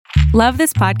Love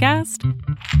this podcast?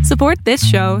 Support this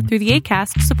show through the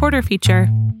Acast supporter feature.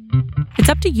 It's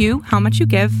up to you how much you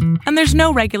give, and there's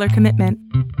no regular commitment.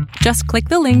 Just click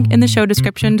the link in the show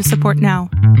description to support now.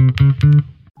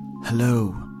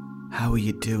 Hello, how are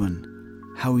you doing?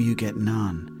 How are you getting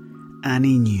on?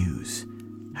 Any news?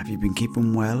 Have you been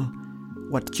keeping well?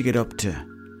 What did you get up to?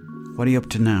 What are you up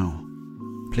to now?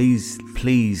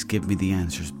 Please give me the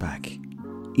answers back.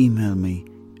 Email me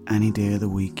any day of the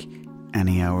week,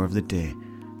 any hour of the day.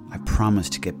 I promise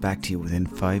to get back to you within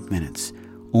 5 minutes.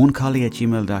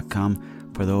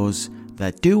 owncollie@gmail.com for those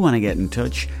that do want to get in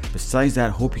touch. Besides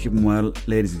that, hope you're keeping well.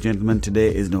 Ladies and gentlemen,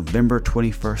 today is November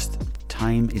 21st.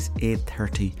 Time is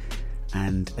 8:30.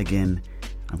 And again,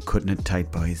 I'm cutting it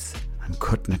tight, boys. I'm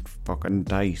cutting it fucking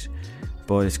tight.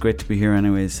 But it's great to be here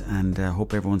anyways. And I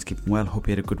hope everyone's keeping well. Hope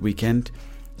you had a good weekend.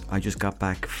 I just got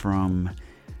back from...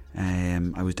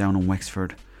 I was down in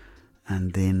Wexford.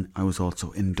 And then I was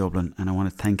also in Dublin, and I want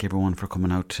to thank everyone for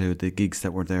coming out to the gigs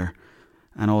that were there,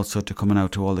 and also to coming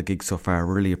out to all the gigs so far. I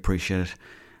really appreciate it,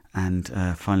 and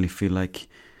finally feel like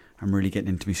I'm really getting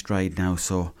into my stride now.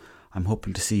 So I'm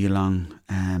hoping to see you along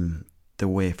the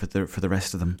way for the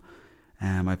rest of them.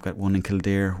 I've got one in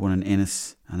Kildare, one in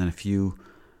Ennis, and then a few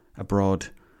abroad,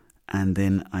 and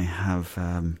then I have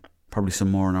probably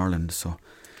some more in Ireland. So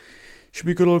should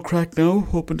be a good old crack now.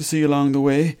 Hoping to see you along the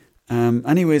way.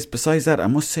 Anyways, besides that, I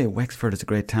must say Wexford is a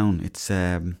great town. It's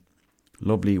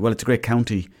lovely. Well, it's a great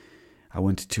county. I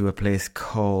went to a place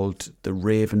called the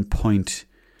Raven Point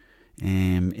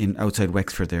in outside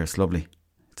Wexford there. It's lovely.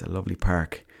 It's a lovely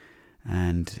park,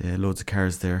 and loads of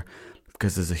cars there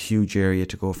because there's a huge area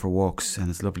to go for walks, and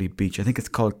it's a lovely beach. I think it's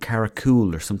called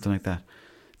Carricool or something like that.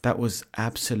 That was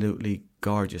absolutely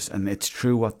gorgeous, and it's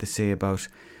true what they say about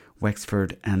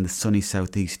Wexford and the sunny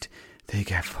southeast. They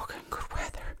get fucking good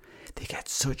weather. They get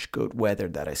such good weather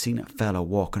that I seen a fella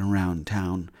walking around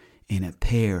town in a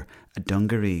pair of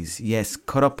dungarees. Yes,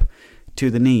 cut up to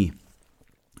the knee.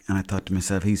 And I thought to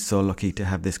myself, he's so lucky to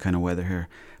have this kind of weather here.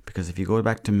 Because if you go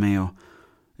back to Mayo,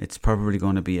 it's probably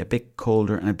going to be a bit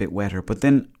colder and a bit wetter. But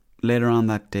then later on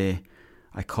that day,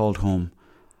 I called home.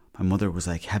 My mother was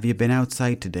like, have you been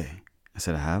outside today? I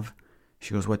said, I have.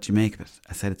 She goes, what do you make of it?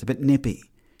 I said, it's a bit nippy.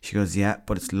 She goes, yeah,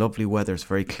 but it's lovely weather. It's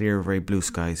very clear, very blue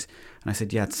skies. And I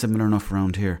said, yeah, it's similar enough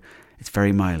around here. It's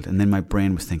very mild. And then my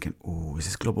brain was thinking, oh, is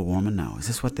this global warming now? Is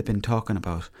this what they've been talking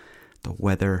about? The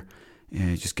weather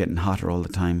just getting hotter all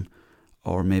the time.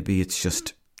 Or maybe it's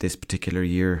just this particular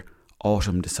year,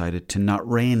 autumn decided to not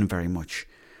rain very much.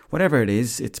 Whatever it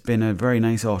is, it's been a very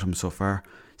nice autumn so far.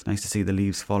 It's nice to see the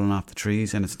leaves falling off the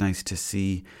trees, and it's nice to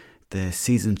see the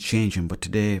seasons changing. But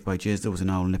today, by Jez, there was an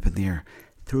owl nip in the air.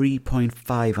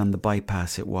 3.5 on the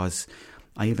bypass it was.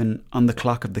 I even, on the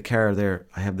clock of the car there,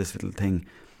 I have this little thing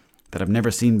that I've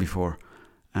never seen before,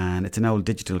 and it's an old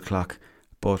digital clock,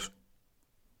 but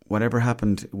whatever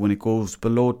happened, when it goes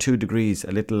below 2 degrees,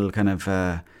 a little kind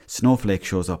of snowflake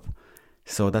shows up.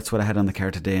 So that's what I had on the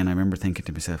car today, and I remember thinking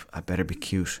to myself, I better be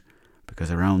cute,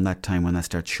 because around that time when that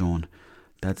starts showing,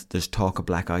 there's talk of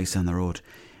black ice on the road,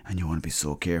 and you want to be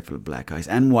so careful of black ice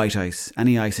and white ice,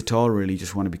 any ice at all really. You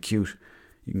just want to be cute.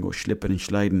 You can go slipping and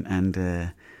sliding,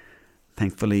 and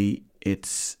thankfully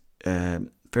it's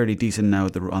fairly decent now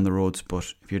on the roads.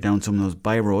 But if you're down some of those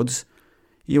by roads,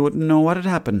 you wouldn't know what had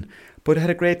happened. But I had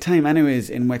a great time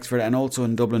anyways in Wexford, and also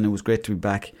in Dublin. It was great to be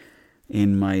back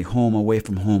in my home, away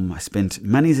from home. I spent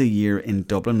many a year in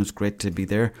Dublin. It was great to be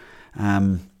there,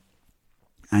 and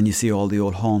you see all the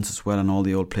old haunts as well, and all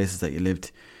the old places that you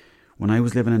lived. When I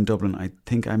was living in Dublin, I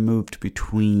think I moved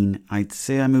between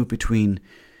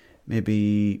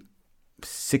maybe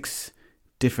 6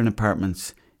 different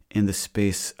apartments in the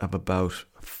space of about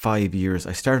 5 years.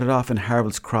 I started off in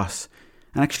Harold's Cross,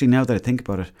 and actually now that I think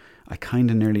about it, I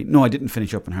didn't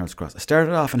finish up in Harold's Cross. I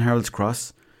started off in Harold's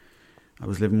Cross. I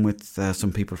was living with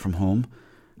some people from home,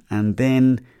 and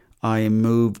then I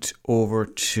moved over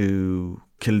to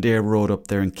Kildare Road up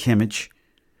there in Kimmage,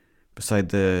 beside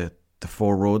the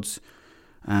 4 roads.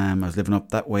 I was living up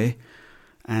that way,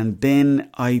 and then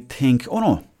I think,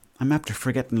 I'm after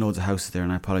forgetting loads of houses there,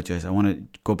 and I apologise. I want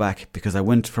to go back because I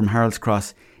went from Harold's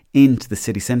Cross into the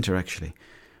city centre actually,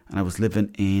 and I was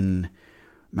living in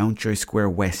Mountjoy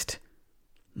Square West.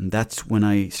 And that's when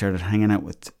I started hanging out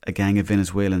with a gang of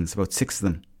Venezuelans, about 6 of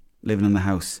them, living in the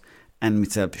house, and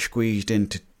myself squeezed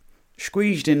into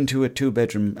a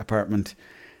 2-bedroom apartment.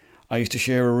 I used to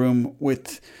share a room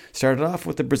started off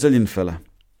with a Brazilian fella,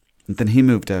 and then he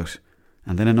moved out,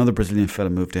 and then another Brazilian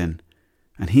fella moved in,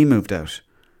 and he moved out.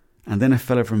 And then a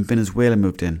fella from Venezuela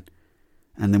moved in.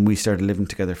 And then we started living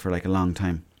together for like a long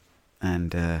time.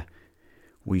 And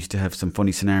we used to have some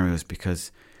funny scenarios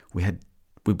because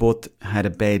we both had a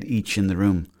bed each in the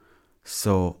room.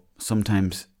 So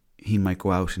sometimes he might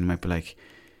go out and he might be like,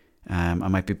 I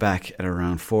might be back at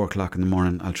around 4 o'clock in the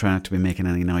morning. I'll try not to be making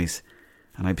any noise.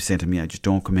 And I'd be saying to him, yeah, just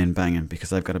don't come in banging,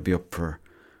 because I've got to be up for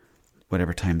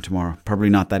whatever time tomorrow. Probably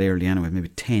not that early anyway, maybe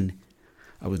 10.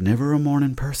 I was never a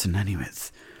morning person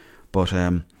anyways. But,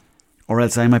 or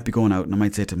else I might be going out and I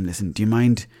might say to him, listen, do you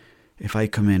mind if I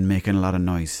come in making a lot of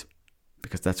noise?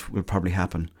 Because that will probably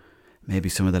happen. Maybe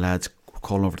some of the lads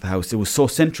call over to the house. It was so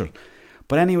central.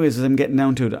 But anyways, as I'm getting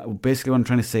down to it, basically what I'm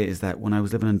trying to say is that when I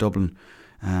was living in Dublin,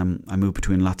 I moved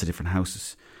between lots of different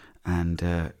houses.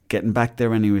 And getting back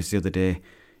there anyways the other day,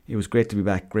 it was great to be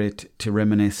back, great to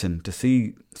reminisce and to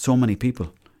see so many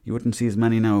people. You wouldn't see as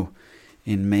many now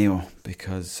in Mayo,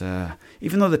 because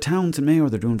even though the towns in Mayo,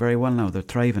 they're doing very well now, they're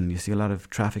thriving. You see a lot of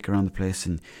traffic around the place,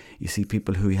 and you see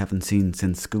people who you haven't seen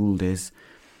since school days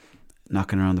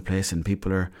knocking around the place, and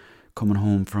people are coming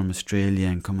home from Australia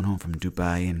and coming home from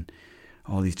Dubai and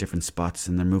all these different spots,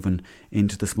 and they're moving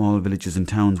into the small villages and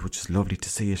towns, which is lovely to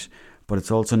see it. But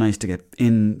it's also nice to get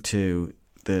into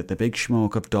the big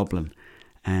smoke of Dublin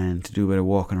and to do a bit of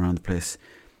walking around the place.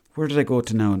 Where did I go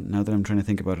to now that I'm trying to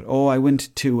think about it? Oh, I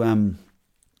went to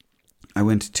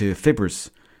Fibbers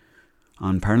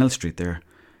on Parnell Street there.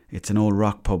 It's an old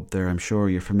rock pub there. I'm sure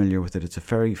you're familiar with it. It's a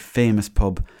very famous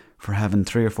pub for having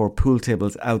 3 or 4 pool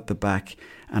tables out the back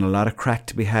and a lot of crack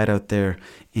to be had out there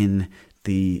in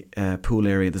the pool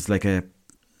area. There's like a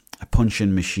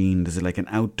punch-in machine. There's like an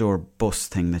outdoor bus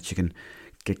thing that you can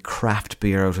get craft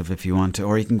beer out of if you want to,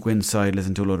 or you can go inside,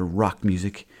 listen to a lot of rock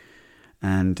music,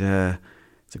 and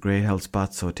it's a great health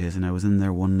spot, so it is. And I was in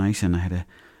there one night and I had a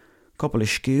couple of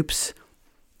scoops,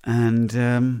 and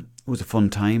it was a fun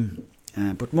time,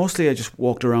 but mostly I just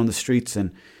walked around the streets,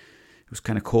 and it was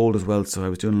kind of cold as well, so I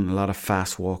was doing a lot of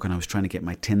fast walking. I was trying to get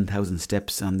my 10,000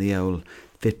 steps on the old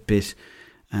Fitbit,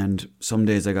 and some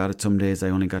days I got it, some days I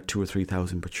only got 2,000 or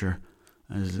 3,000, but sure,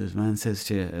 as man says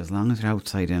to you, as long as you're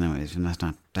outside anyways, and it's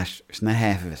not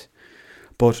half of it.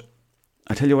 But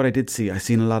I tell you what I did see. I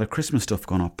seen a lot of Christmas stuff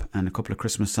going up, and a couple of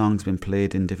Christmas songs being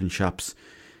played in different shops,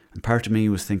 and part of me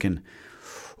was thinking,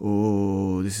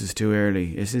 oh, this is too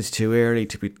early. This is too early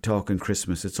to be talking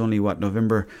Christmas. It's only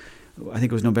November, I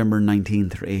think it was November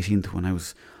 19th or 18th when I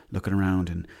was looking around,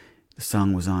 and the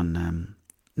song was on,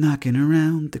 knocking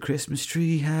around the Christmas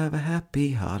tree, have a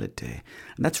happy holiday.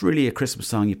 And that's really a Christmas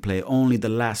song you play only the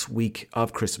last week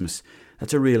of Christmas.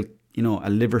 That's a real, a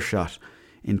liver shot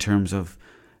in terms of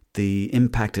the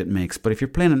impact it makes. But if you're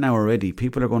playing it now already,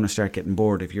 people are going to start getting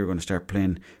bored if you're going to start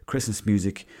playing Christmas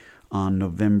music on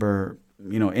November,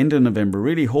 end of November.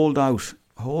 Really hold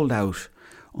out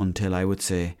until I would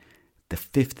say the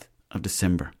 5th of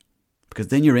December. Because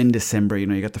then you're in December,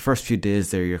 you got the first few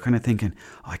days there, you're kind of thinking,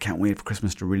 I can't wait for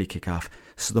Christmas to really kick off.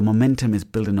 So the momentum is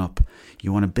building up.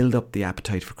 You want to build up the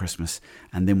appetite for Christmas.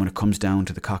 And then when it comes down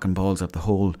to the cock and balls of the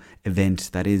whole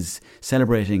event that is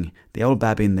celebrating the old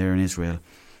Babin there in Israel,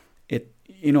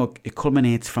 it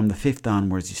culminates from the 5th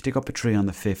onwards. You stick up a tree on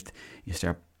the 5th, you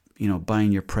start,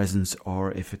 buying your presents,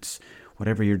 or if it's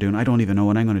whatever you're doing. I don't even know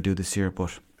what I'm going to do this year,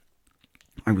 but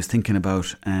I was thinking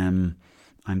about,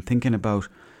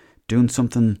 doing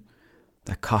something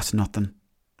that costs nothing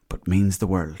but means the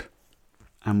world.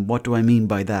 And what do I mean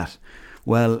by that?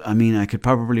 Well, I could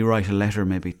probably write a letter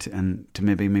maybe to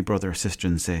maybe my brother or sister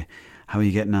and say, how are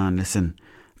you getting on? Listen,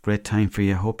 great time for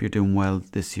you. Hope you're doing well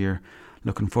this year.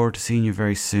 Looking forward to seeing you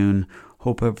very soon.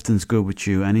 Hope everything's good with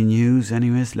you. Any news?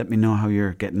 Anyways, let me know how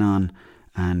you're getting on,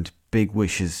 and big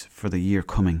wishes for the year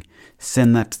coming.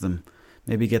 Send that to them.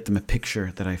 Maybe get them a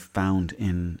picture that I found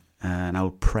in an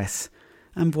old press.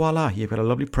 And voila, you've got a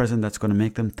lovely present that's going to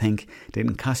make them think.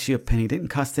 Didn't cost you a penny, didn't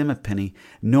cost them a penny.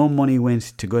 No money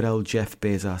went to good old Jeff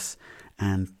Bezos,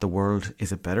 and the world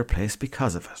is a better place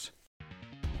because of it.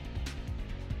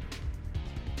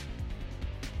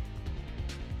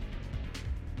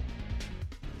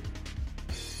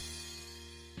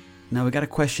 Now, we got a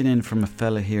question in from a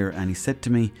fella here, and he said to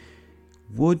me,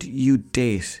 would you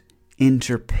date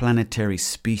interplanetary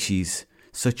species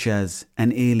such as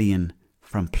an alien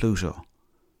from Pluto?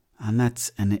 And that's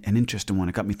an interesting one.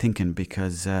 It got me thinking,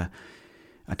 because I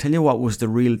tell you what was the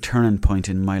real turning point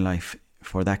in my life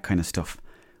for that kind of stuff.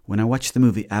 When I watched the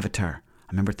movie Avatar,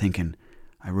 I remember thinking,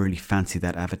 I really fancy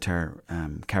that Avatar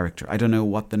character. I don't know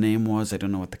what the name was. I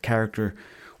don't know what the character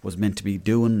was meant to be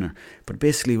doing. But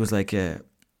basically it was like a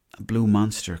blue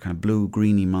monster, kind of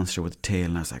blue-greeny monster with a tail.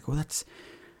 And I was like, oh,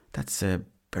 that's a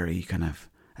very kind of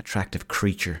attractive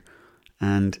creature.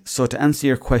 And so to answer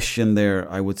your question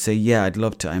there, I would say, yeah, I'd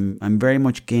love to. I'm very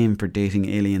much game for dating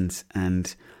aliens,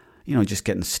 and just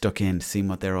getting stuck in, seeing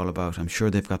what they're all about. I'm sure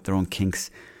they've got their own kinks.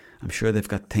 I'm sure they've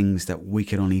got things that we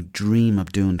could only dream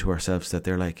of doing to ourselves, that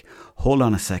they're like, hold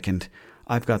on a second,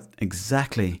 I've got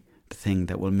exactly the thing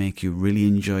that will make you really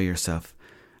enjoy yourself.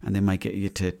 And they might get you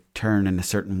to turn in a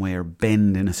certain way or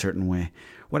bend in a certain way,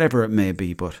 whatever it may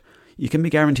be. But you can be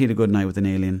guaranteed a good night with an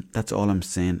alien. That's all I'm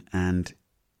saying. And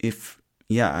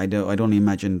I'd only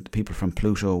imagine people from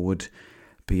Pluto would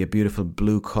be a beautiful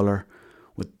blue colour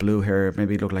with blue hair,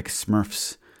 maybe look like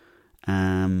Smurfs.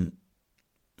 I'm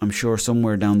sure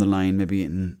somewhere down the line, maybe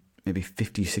in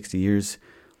 50, 60 years,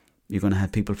 you're going to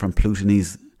have people from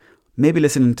Plutonese maybe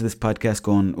listening to this podcast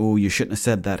going, oh, you shouldn't have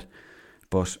said that.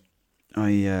 But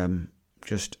I'm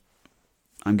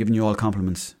giving you all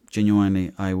compliments.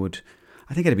 Genuinely, I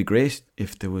think it'd be great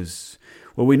if there was...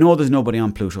 Well, we know there's nobody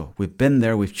on Pluto. We've been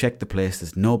there, we've checked the place,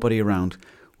 there's nobody around.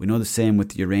 We know the same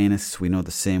with Uranus, we know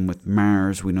the same with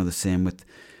Mars, we know the same with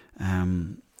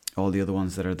all the other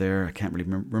ones that are there. I can't really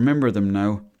remember them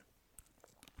now.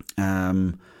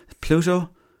 Pluto,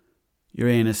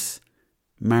 Uranus,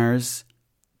 Mars,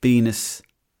 Venus.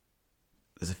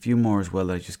 There's a few more as well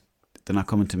that they're not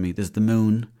coming to me. There's the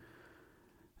moon.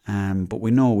 But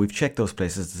we know, we've checked those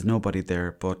places, there's nobody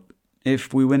there. But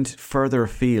if we went further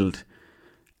afield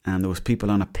and there was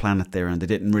people on a planet there and they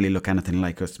didn't really look anything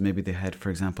like us, maybe they had, for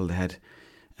example, they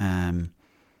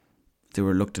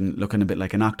were looking a bit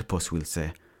like an octopus, we'll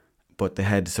say. But they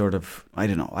had sort of, I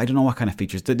don't know what kind of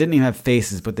features. They didn't even have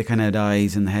faces, but they kind of had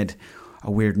eyes and they had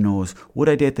a weird nose. Would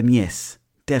I date them? Yes,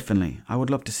 definitely. I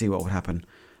would love to see what would happen.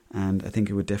 And I think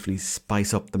it would definitely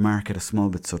spice up the market a small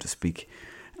bit, so to speak.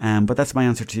 But that's my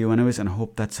answer to you anyways, and I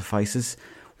hope that suffices.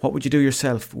 What would you do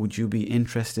yourself? Would you be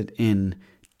interested in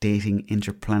dating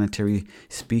interplanetary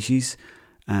species?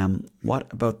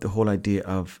 What about the whole idea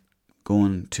of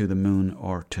going to the moon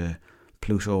or to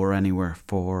Pluto or anywhere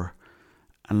for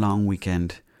a long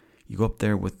weekend? You go up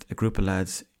there with a group of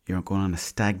lads, you're going on a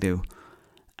stag do,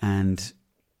 and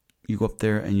you go up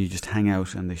there and you just hang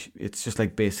out, and it's just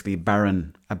like basically a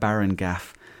barren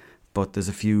gaff, but there's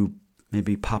a few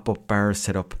maybe pop-up bars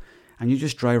set up, and you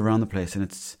just drive around the place, and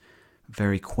it's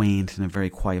very quaint and a very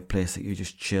quiet place that you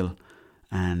just chill,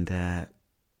 and I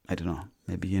don't know,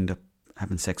 maybe you end up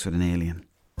having sex with an alien.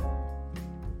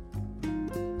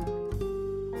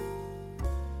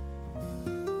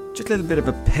 Just a little bit of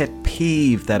a pet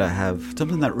peeve that I have,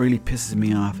 something that really pisses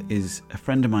me off, is a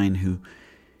friend of mine who,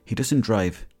 he doesn't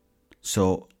drive,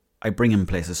 so I bring him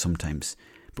places sometimes,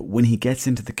 but when he gets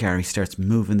into the car, he starts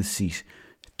moving the seat,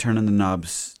 turning the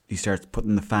knobs, he starts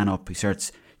putting the fan up, he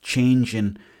starts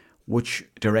changing which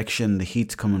direction the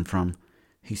heat's coming from,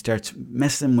 he starts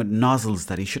messing with nozzles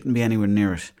that he shouldn't be anywhere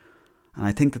near it, and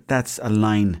I think that that's a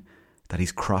line that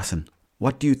he's crossing.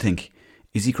 What do you think?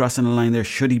 Is he crossing a line there?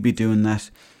 Should he be doing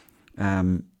that?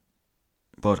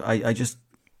 But I just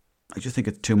think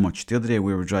it's too much. The other day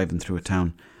we were driving through a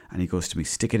town and he goes to me,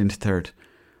 stick it into third.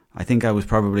 I think I was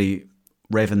probably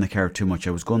revving the car too much.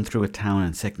 I was going through a town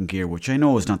in second gear, which I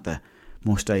know is not the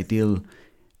most ideal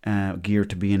gear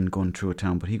to be in going through a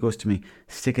town, but he goes to me,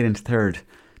 stick it into third.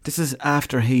 This is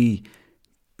after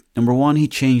number one, he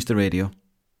changed the radio.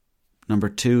 Number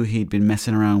two, he'd been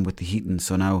messing around with the heating,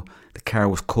 so now the car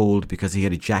was cold because he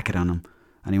had a jacket on him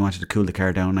and he wanted to cool the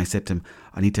car down. And I said to him,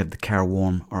 I need to have the car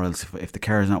warm, or else if the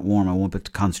car is not warm, I won't be able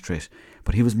to concentrate.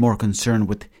 But he was more concerned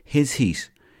with his heat,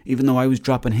 even though I was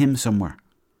dropping him somewhere.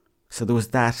 So there was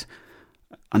that,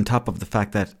 on top of the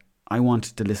fact that I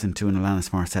wanted to listen to an Alanis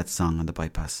Morissette song on the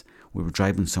bypass. We were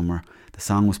driving somewhere, the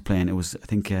song was playing, it was, I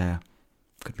think, could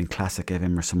have been Classic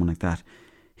FM or someone like that.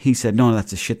 He said, no,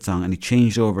 that's a shit song, and he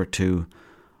changed over to,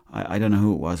 I don't know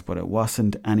who it was, but it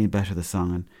wasn't any better, the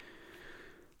song, and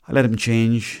I let him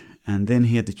change, and then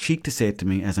he had the cheek to say it to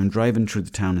me as I'm driving through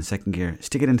the town in second gear,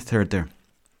 stick it into third there.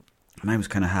 And I was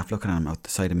kind of half looking at him out the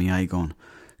side of my eye going,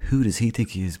 who does he think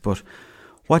he is? But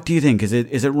what do you think? Is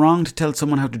it wrong to tell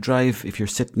someone how to drive if you're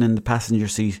sitting in the passenger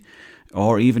seat,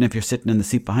 or even if you're sitting in the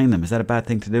seat behind them? Is that a bad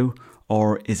thing to do,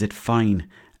 or is it fine?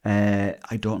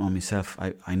 I don't know myself.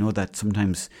 I know that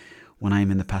sometimes when I'm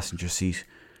in the passenger seat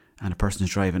and a person's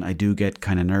driving, I do get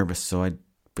kind of nervous, so I'd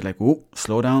be like, oh,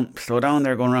 slow down,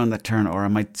 they're going around that turn. Or I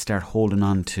might start holding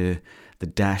on to the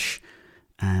dash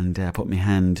and put my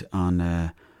hand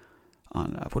on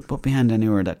put my hand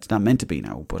anywhere that's not meant to be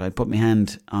now, but I put my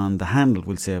hand on the handle,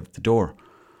 we'll say, of the door,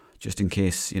 just in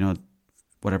case,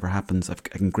 whatever happens, I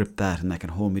can grip that and that can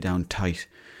hold me down tight.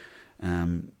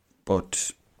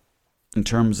 But in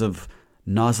terms of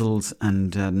nozzles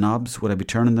and knobs, would I be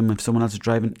turning them if someone else is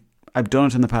driving? I've done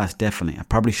it in the past, definitely. I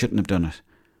probably shouldn't have done it.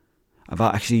 I've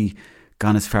actually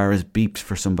gone as far as beeped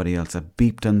for somebody else. I've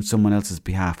beeped on someone else's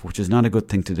behalf, which is not a good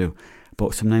thing to do.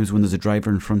 But sometimes when there's a driver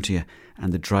in front of you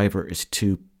and the driver is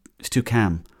too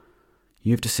calm,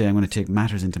 you have to say, I'm going to take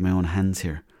matters into my own hands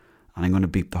here and I'm going to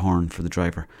beep the horn for the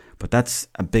driver. But that's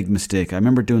a big mistake. I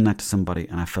remember doing that to somebody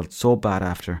and I felt so bad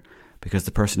after, because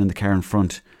the person in the car in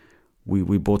front,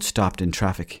 we both stopped in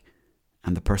traffic,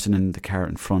 and the person in the car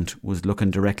in front was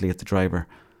looking directly at the driver,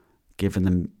 giving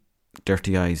them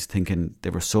dirty eyes, thinking they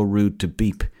were so rude to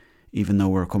beep even though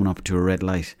we were coming up to a red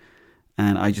light.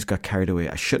 And I just got carried away.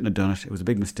 I shouldn't have done it. It was a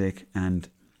big mistake, and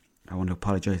I want to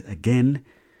apologise again.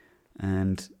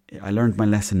 And I learned my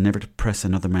lesson never to press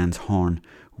another man's horn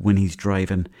when he's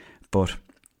driving. But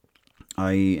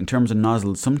in terms of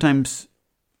nozzles, sometimes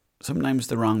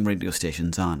the wrong radio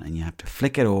station's on and you have to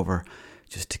flick it over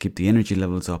just to keep the energy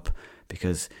levels up,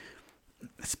 because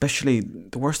especially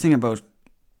the worst thing about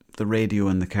the radio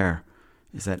in the car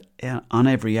is that on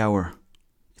every hour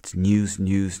it's news, and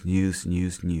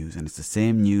it's the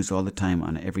same news all the time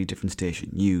on every different station.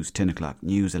 News 10 o'clock,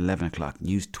 news 11 o'clock,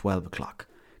 news 12 o'clock.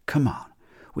 Come on,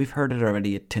 we've heard it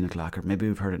already at 10 o'clock, or maybe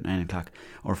we've heard it at 9 o'clock,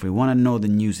 or if we want to know the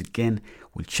news again,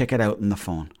 we'll check it out on the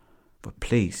phone. But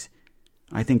please,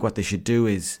 I think what they should do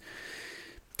is,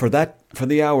 for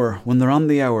the hour, when they're on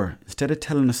the hour, instead of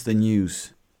telling us the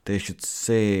news, they should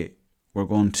say, we're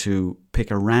going to pick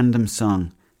a random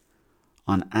song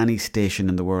on any station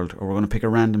in the world, or we're going to pick a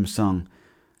random song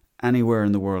anywhere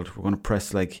in the world. We're going to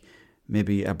press like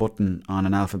maybe a button on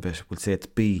an alphabet. We'll say it's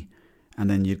B, and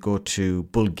then you'd go to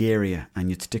Bulgaria and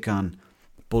you'd stick on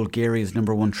Bulgaria's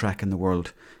number one track in the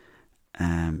world,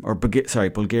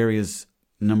 Bulgaria's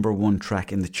number one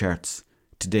track in the charts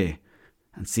today,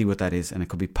 and see what that is. And it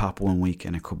could be pop one week,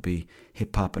 and it could be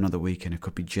hip hop another week, and it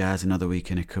could be jazz another week,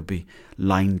 and it could be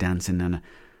line dancing on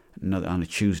a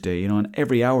Tuesday. And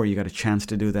every hour you got a chance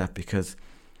to do that, because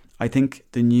I think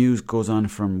the news goes on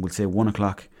from, we'll say 1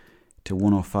 o'clock to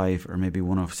 1:05 or maybe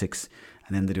 1:06,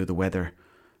 and then they do the weather.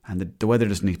 And the weather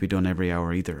doesn't need to be done every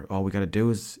hour either. All we got to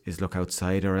do is look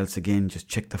outside, or else again just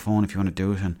check the phone if you want to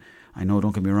do it. And I know,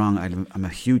 don't get me wrong, I'm a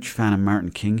huge fan of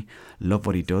Martin King. Love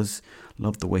what he does.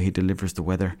 Love the way he delivers the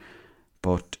weather.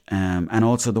 But and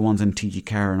also the ones in TG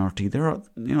Car and RT.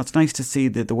 It's nice to see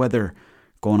the weather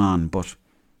going on, but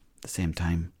at the same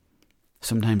time,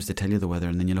 sometimes they tell you the weather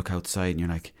and then you look outside and you're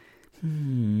like,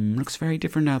 looks very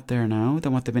different out there now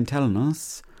than what they've been telling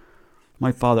us.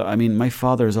 My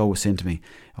father is always saying to me,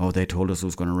 oh, they told us it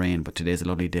was going to rain, but today's a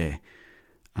lovely day.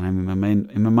 And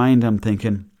in my mind, I'm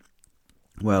thinking,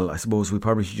 well, I suppose we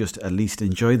probably should just at least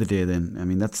enjoy the day then. I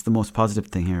mean, that's the most positive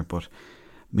thing here. But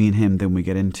me and him, then we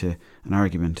get into an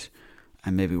argument,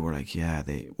 and maybe we're like,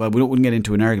 we wouldn't get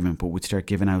into an argument, but we'd start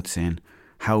giving out saying,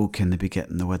 how can they be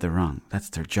getting the weather wrong? That's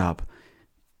their job.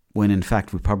 When in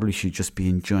fact, we probably should just be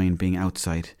enjoying being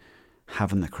outside,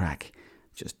 having the crack.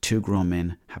 Just two grown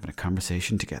men having a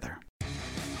conversation together.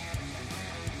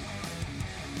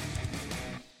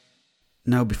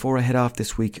 Now, before I head off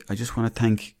this week, I just want to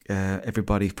thank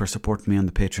everybody for supporting me on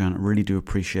the Patreon. I really do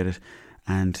appreciate it.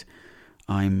 And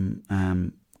I'm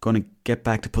going to get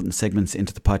back to putting segments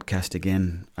into the podcast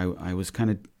again. I was kind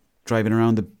of driving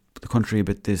around the country a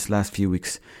bit this last few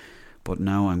weeks, but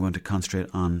now I'm going to concentrate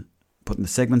on putting the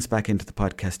segments back into the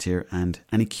podcast here, and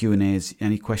any Q&As,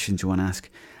 any questions you want to ask,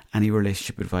 any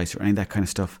relationship advice or any of that kind of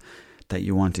stuff that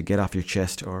you want to get off your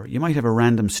chest, or you might have a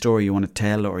random story you want to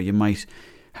tell, or you might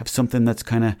have something that's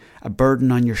kind of a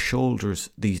burden on your shoulders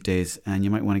these days and you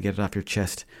might want to get it off your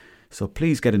chest. So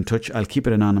please get in touch. I'll keep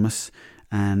it anonymous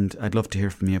and I'd love to hear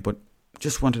from you, but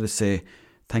just wanted to say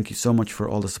thank you so much for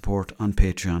all the support on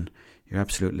Patreon. You're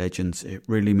absolute legends. It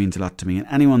really means a lot to me, and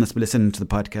anyone that's been listening to the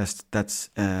podcast, that's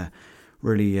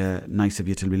really nice of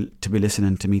you to be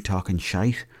listening to me talking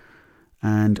shite.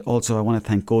 And also I want to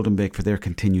thank Golden Bake for their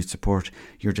continued support.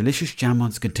 Your delicious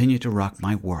jam-ons continue to rock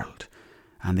my world,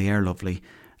 and they are lovely.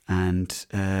 And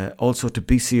also to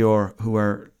BCR, who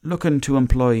are looking to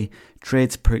employ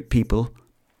tradespeople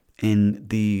in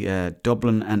the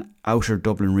Dublin and outer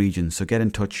Dublin region. So get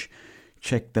in touch,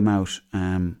 check them out.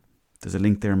 There's a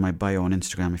link there in my bio on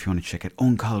Instagram if you want to check it.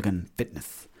 Owen Colgan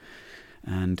Fitness.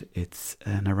 And it's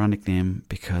an ironic name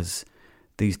because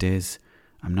these days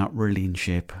I'm not really in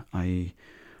shape. I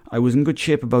was in good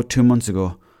shape about 2 months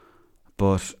ago,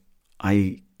 but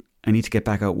I need to get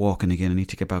back out walking again. I need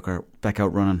to get back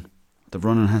out running. The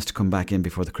running has to come back in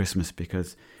before the Christmas,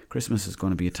 because Christmas is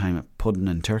going to be a time of pudding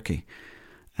and turkey.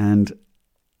 And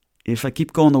if I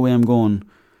keep going the way I'm going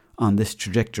on this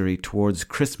trajectory towards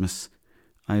Christmas,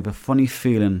 I have a funny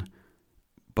feeling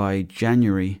by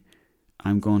January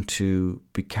I'm going to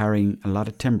be carrying a lot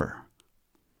of timber.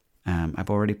 I've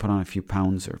already put on a few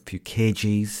pounds, or a few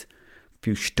kgs, a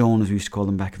few stones we used to call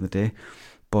them back in the day.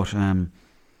 But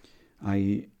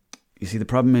you see, the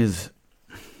problem is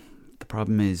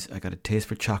I got a taste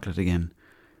for chocolate again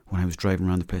when I was driving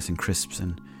around the place in crisps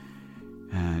and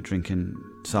drinking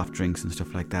soft drinks and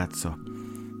stuff like that. So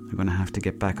I'm going to have to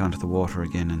get back onto the water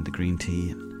again and the green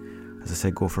tea, and, as I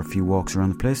said, go for a few walks around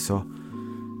the place. So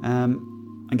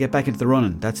and get back into the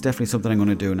running. That's definitely something I'm going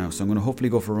to do now. So I'm going to hopefully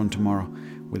go for a run tomorrow.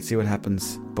 We'll see what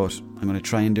happens, but I'm going to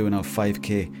try and do a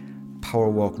 5k power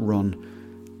walk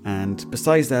run. And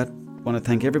besides that, I want to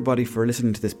thank everybody for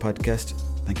listening to this podcast.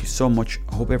 Thank you so much.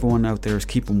 I hope everyone out there is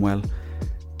keeping well.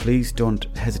 Please don't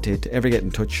hesitate to ever get in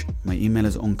touch. My email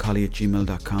is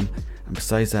uncolly@gmail.com. And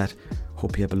besides that,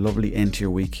 hope you have a lovely end to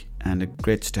your week and a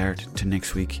great start to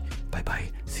next week. Bye bye.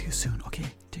 See you soon. Okay,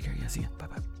 take care. Yeah, see you. Bye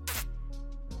bye.